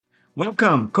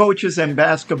Welcome, coaches and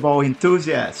basketball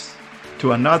enthusiasts,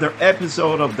 to another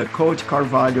episode of the Coach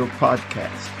Carvalho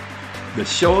podcast, the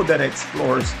show that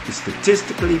explores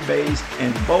statistically based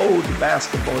and bold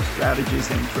basketball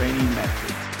strategies and training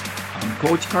methods. I'm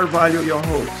Coach Carvalho, your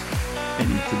host,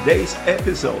 and in today's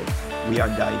episode, we are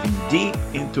diving deep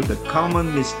into the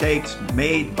common mistakes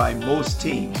made by most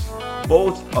teams,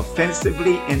 both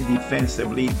offensively and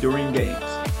defensively during games.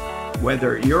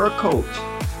 Whether you're a coach,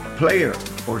 player,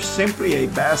 or simply a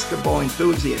basketball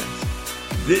enthusiast,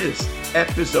 this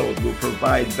episode will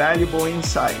provide valuable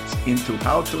insights into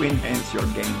how to enhance your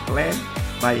game plan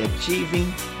by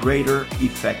achieving greater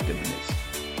effectiveness.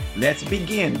 Let's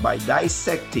begin by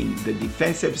dissecting the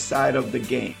defensive side of the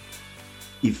game.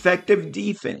 Effective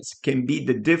defense can be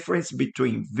the difference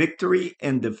between victory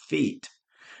and defeat.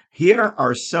 Here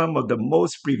are some of the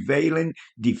most prevalent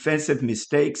defensive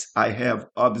mistakes I have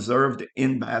observed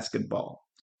in basketball.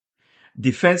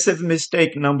 Defensive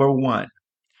mistake number one,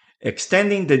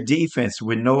 extending the defense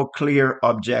with no clear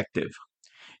objective.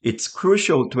 It's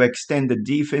crucial to extend the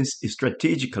defense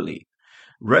strategically.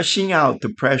 Rushing out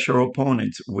to pressure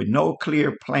opponents with no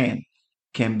clear plan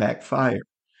can backfire.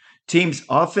 Teams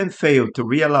often fail to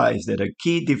realize that a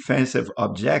key defensive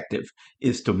objective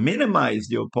is to minimize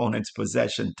the opponent's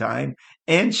possession time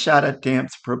and shot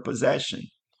attempts per possession.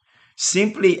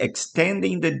 Simply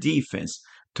extending the defense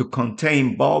to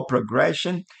contain ball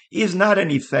progression is not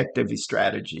an effective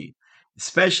strategy,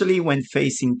 especially when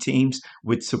facing teams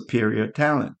with superior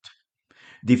talent.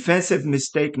 Defensive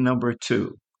mistake number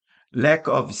two, lack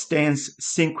of stance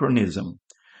synchronism.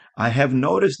 I have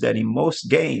noticed that in most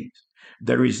games,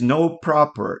 there is no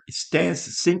proper stance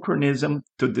synchronism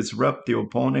to disrupt the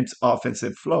opponent's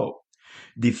offensive flow.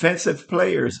 Defensive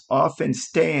players often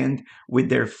stand with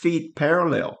their feet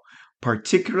parallel,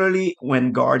 particularly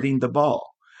when guarding the ball.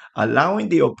 Allowing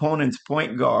the opponent's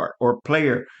point guard or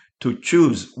player to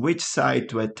choose which side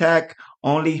to attack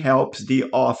only helps the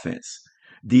offense.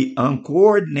 The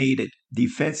uncoordinated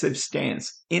defensive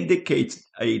stance indicates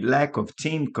a lack of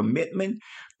team commitment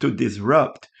to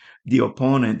disrupt the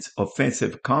opponent's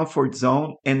offensive comfort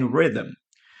zone and rhythm.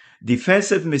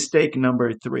 Defensive mistake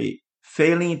number three,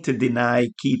 failing to deny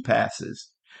key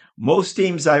passes. Most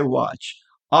teams I watch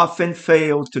often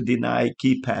fail to deny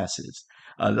key passes,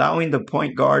 allowing the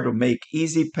point guard to make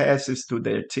easy passes to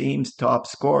their team's top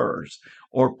scorers,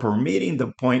 or permitting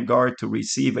the point guard to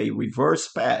receive a reverse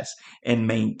pass and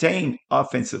maintain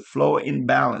offensive flow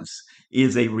imbalance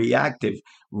is a reactive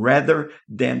rather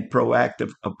than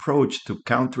proactive approach to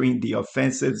countering the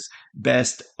offensive's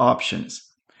best options.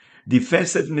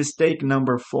 Defensive mistake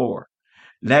number four,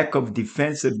 lack of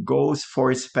defensive goals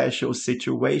for special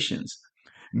situations.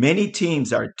 Many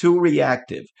teams are too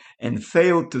reactive and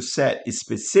fail to set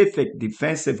specific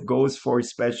defensive goals for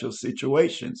special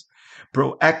situations.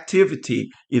 Proactivity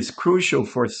is crucial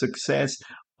for success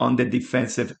on the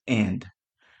defensive end.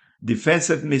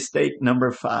 Defensive mistake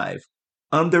number five,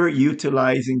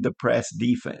 underutilizing the press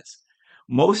defense.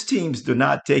 Most teams do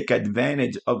not take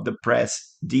advantage of the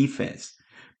press defense.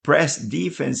 Press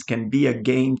defense can be a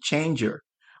game changer,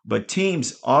 but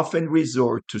teams often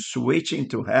resort to switching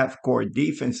to half-court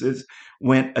defenses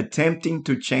when attempting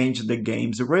to change the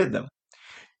game's rhythm.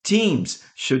 Teams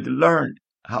should learn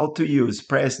how to use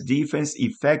press defense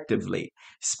effectively,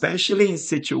 especially in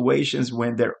situations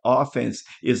when their offense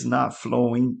is not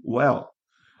flowing well.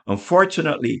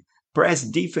 Unfortunately, press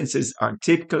defenses are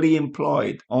typically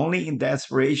employed only in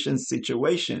desperation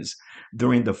situations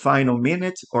during the final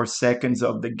minutes or seconds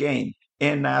of the game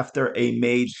and after a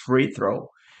made free throw,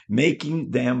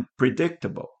 making them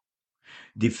predictable.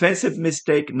 Defensive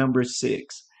mistake number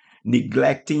six,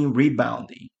 neglecting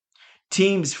rebounding.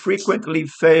 Teams frequently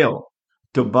fail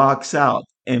to box out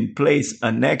and place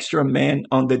an extra man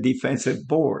on the defensive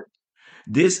board.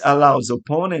 This allows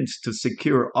opponents to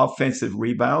secure offensive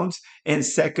rebounds and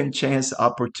second chance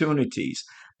opportunities,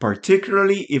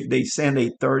 particularly if they send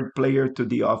a third player to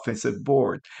the offensive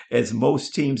board, as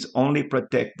most teams only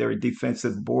protect their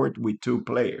defensive board with two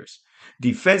players.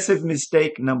 Defensive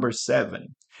mistake number seven,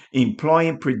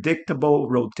 employing predictable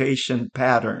rotation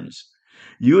patterns.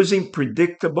 Using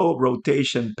predictable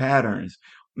rotation patterns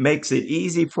makes it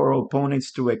easy for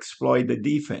opponents to exploit the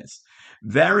defense.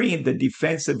 Varying the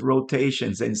defensive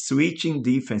rotations and switching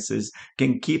defenses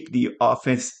can keep the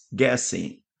offense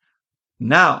guessing.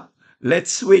 Now,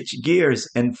 let's switch gears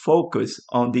and focus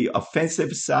on the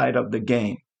offensive side of the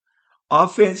game.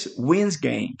 Offense wins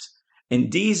games,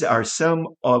 and these are some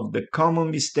of the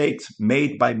common mistakes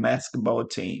made by basketball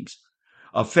teams.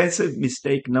 Offensive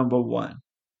mistake number one,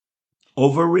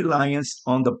 over reliance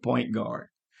on the point guard.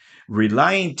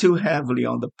 Relying too heavily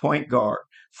on the point guard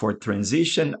for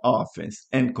transition offense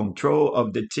and control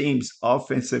of the team's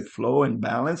offensive flow and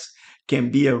balance can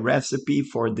be a recipe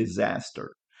for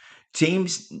disaster.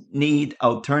 Teams need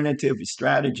alternative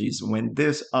strategies when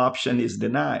this option is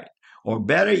denied. Or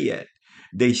better yet,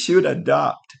 they should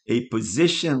adopt a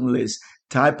positionless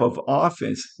type of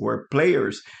offense where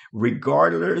players,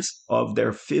 regardless of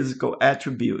their physical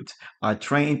attributes, are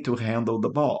trained to handle the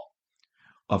ball.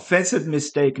 Offensive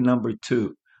mistake number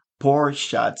two, poor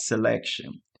shot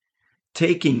selection.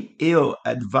 Taking ill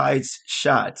advised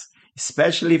shots,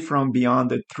 especially from beyond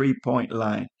the 3 point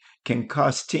line, can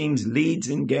cost teams leads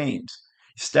in games.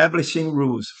 Establishing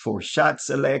rules for shot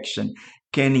selection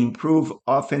can improve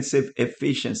offensive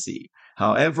efficiency.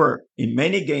 However, in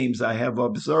many games, I have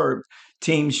observed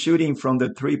teams shooting from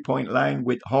the 3 point line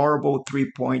with horrible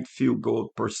 3 point field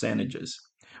goal percentages.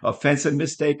 Offensive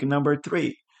mistake number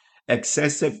three,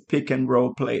 excessive pick and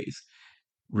roll plays.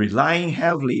 Relying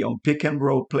heavily on pick and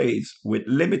roll plays with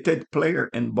limited player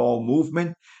and ball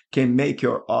movement can make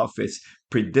your offense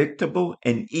predictable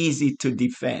and easy to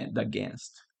defend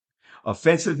against.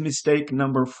 Offensive mistake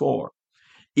number four,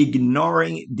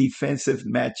 ignoring defensive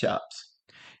matchups.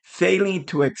 Failing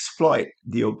to exploit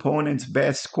the opponent's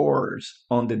best scorers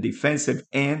on the defensive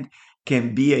end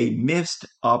can be a missed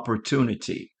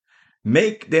opportunity.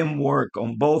 Make them work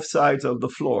on both sides of the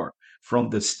floor from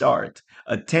the start.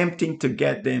 Attempting to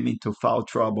get them into foul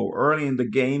trouble early in the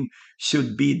game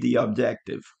should be the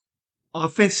objective.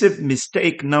 Offensive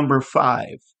mistake number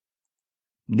five,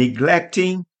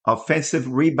 neglecting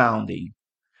offensive rebounding.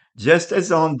 Just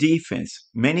as on defense,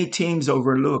 many teams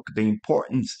overlook the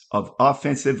importance of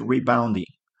offensive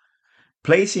rebounding.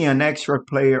 Placing an extra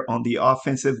player on the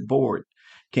offensive board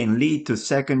can lead to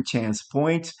second chance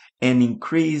points and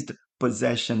increased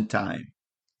possession time.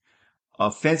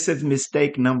 Offensive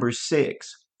mistake number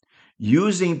six,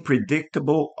 using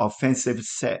predictable offensive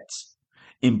sets.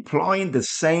 Employing the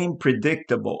same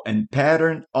predictable and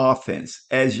pattern offense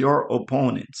as your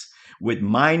opponents with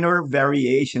minor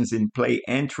variations in play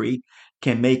entry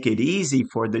can make it easy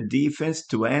for the defense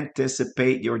to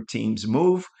anticipate your team's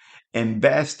move and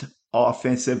best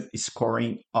offensive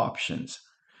scoring options.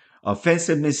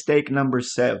 Offensive mistake number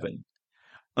seven,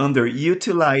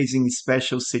 underutilizing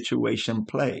special situation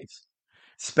plays.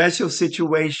 Special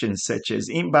situations such as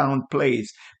inbound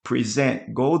plays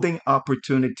present golden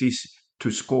opportunities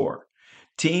to score.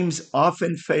 Teams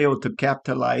often fail to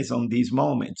capitalize on these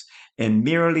moments and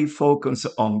merely focus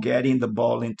on getting the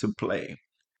ball into play.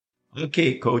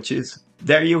 Okay, coaches,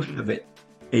 there you have it.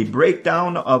 A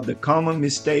breakdown of the common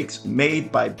mistakes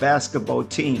made by basketball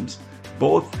teams,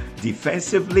 both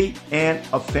defensively and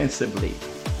offensively.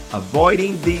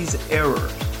 Avoiding these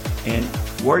errors and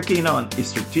working on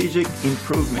strategic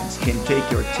improvements can take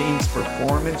your team's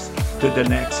performance to the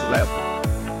next level.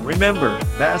 Remember,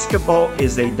 basketball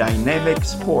is a dynamic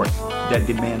sport that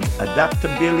demands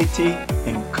adaptability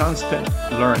and constant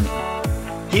learning.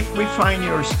 Keep refining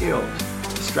your skills,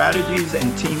 strategies,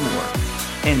 and teamwork,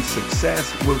 and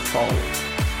success will follow.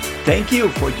 Thank you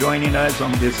for joining us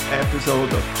on this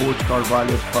episode of Coach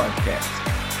Carvalho's podcast.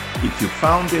 If you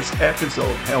found this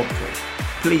episode helpful,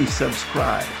 please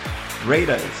subscribe, rate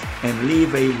us, and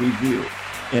leave a review.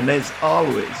 And as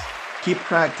always, keep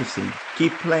practicing,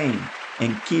 keep playing,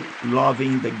 and keep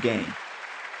loving the game.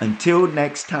 Until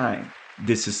next time,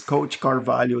 this is Coach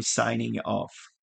Carvalho signing off.